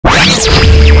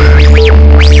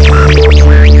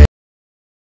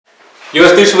Yo,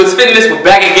 it's Oblique Fitness. We're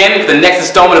back again for the next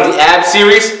installment of the ab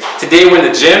series. Today we're in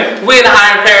the gym. We're in the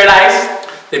Iron Paradise.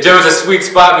 The gym is a sweet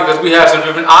spot because we have some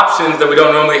different options that we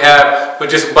don't normally have with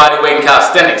just body weight and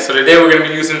calisthenics. So today we're going to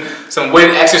be using some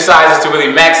weighted exercises to really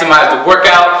maximize the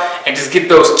workout and just get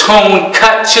those toned,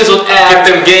 cut, chiseled abs.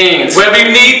 Get them gains. Whatever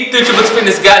you need, Oblique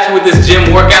Fitness got you with this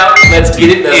gym workout. Let's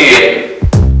get it. Let's get it.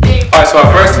 Alright, so our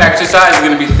first exercise is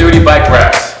going to be 30 bike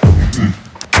reps.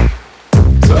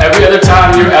 So every other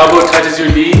time your elbow touches your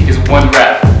knee is 1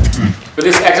 rep. For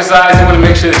this exercise, you want to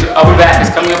make sure that your upper back is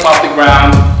coming up off the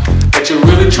ground, that you're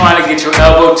really trying to get your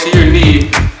elbow to your knee,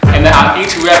 and that on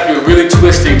each rep you're really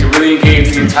twisting to really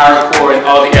engage the entire core and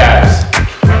all the abs.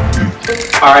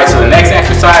 Alright, so the next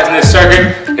exercise in this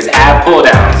circuit is ab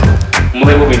pull-downs.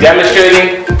 We'll be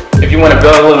demonstrating. If you want to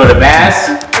build a little bit of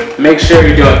mass, make sure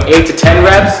you're doing 8 to 10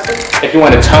 reps. If you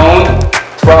want to tone,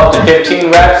 12 to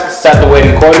 15 reps, set the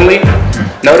weight accordingly.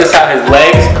 Notice how his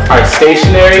legs are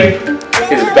stationary,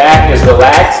 his back is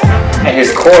relaxed, and his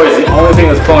core is the only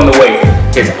thing that's pulling the weight.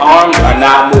 His arms are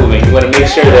not moving. You want to make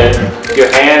sure that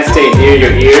your hands stay near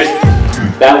your ears.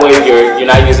 That way you're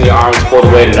not using your arms to pull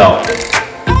the weight at all.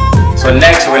 So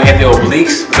next we're going to hit the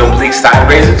obliques with the oblique side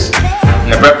raises. And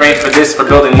the rep range for this, for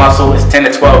building muscle, is 10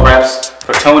 to 12 reps.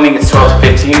 For toning, it's 12 to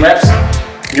 15 reps.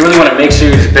 You really want to make sure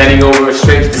you're just bending over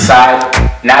straight to the side,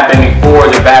 not bending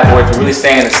forward or backward, but really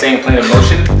staying in the same plane of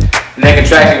motion, and then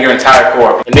contracting your entire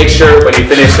core. And make sure when you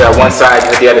finish one side, you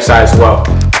hit the other side as well.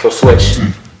 So switch.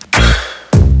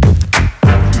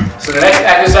 So the next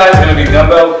exercise is going to be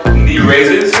dumbbell knee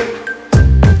raises.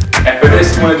 And for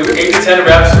this, you want to do 8 to 10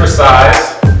 reps for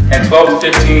size, and 12 to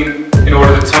 15 in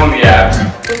order to tone the abs.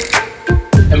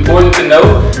 Important to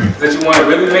note that you want to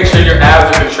really make sure your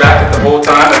abs are contracted the whole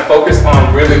time and focus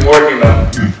on really working them.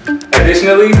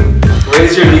 Additionally,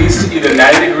 raise your knees to either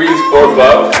 90 degrees or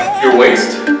above your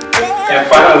waist. And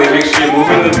finally, make sure you're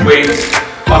moving the weights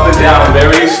up and down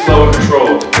very slow and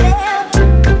controlled.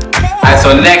 Alright,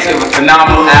 so next we have a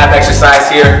phenomenal ab exercise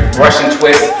here, Russian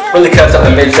twist. Really cuts up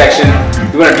the midsection.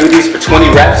 We're going to do these for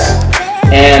 20 reps.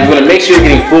 And we're going to make sure you're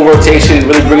getting full rotation,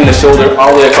 really bringing the shoulder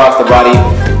all the way across the body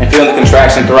and feeling the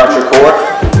contraction throughout your core.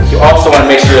 You also want to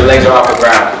make sure your legs are off the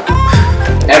ground.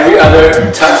 Every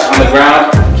other touch on the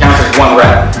ground counts as 1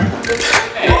 rep.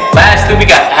 And lastly, we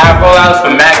got ab rollouts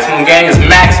for maximum gains,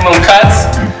 maximum cuts.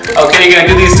 Okay, you're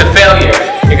going to do these to failure.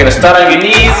 You're going to start on your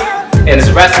knees in this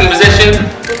resting position,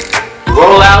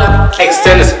 roll out,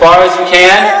 extend as far as you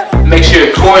can. Make sure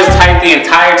your core is tight the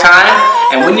entire time.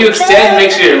 And when you extend, make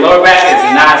sure your lower back is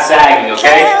not sagging,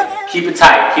 okay? Keep it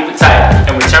tight,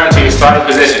 and return to your starting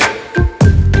position.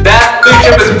 That's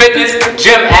Oblique Fitness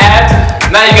gym abs.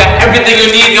 Now you got everything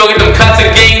you need to go get them cuts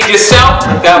and gains yourself.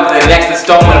 Look out for the next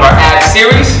installment of our ab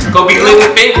series. Go be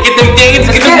living fit, get them gains,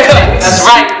 get them cuts. That's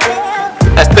right.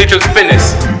 That's Oblique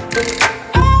Fitness.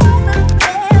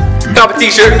 Cop a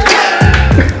t-shirt.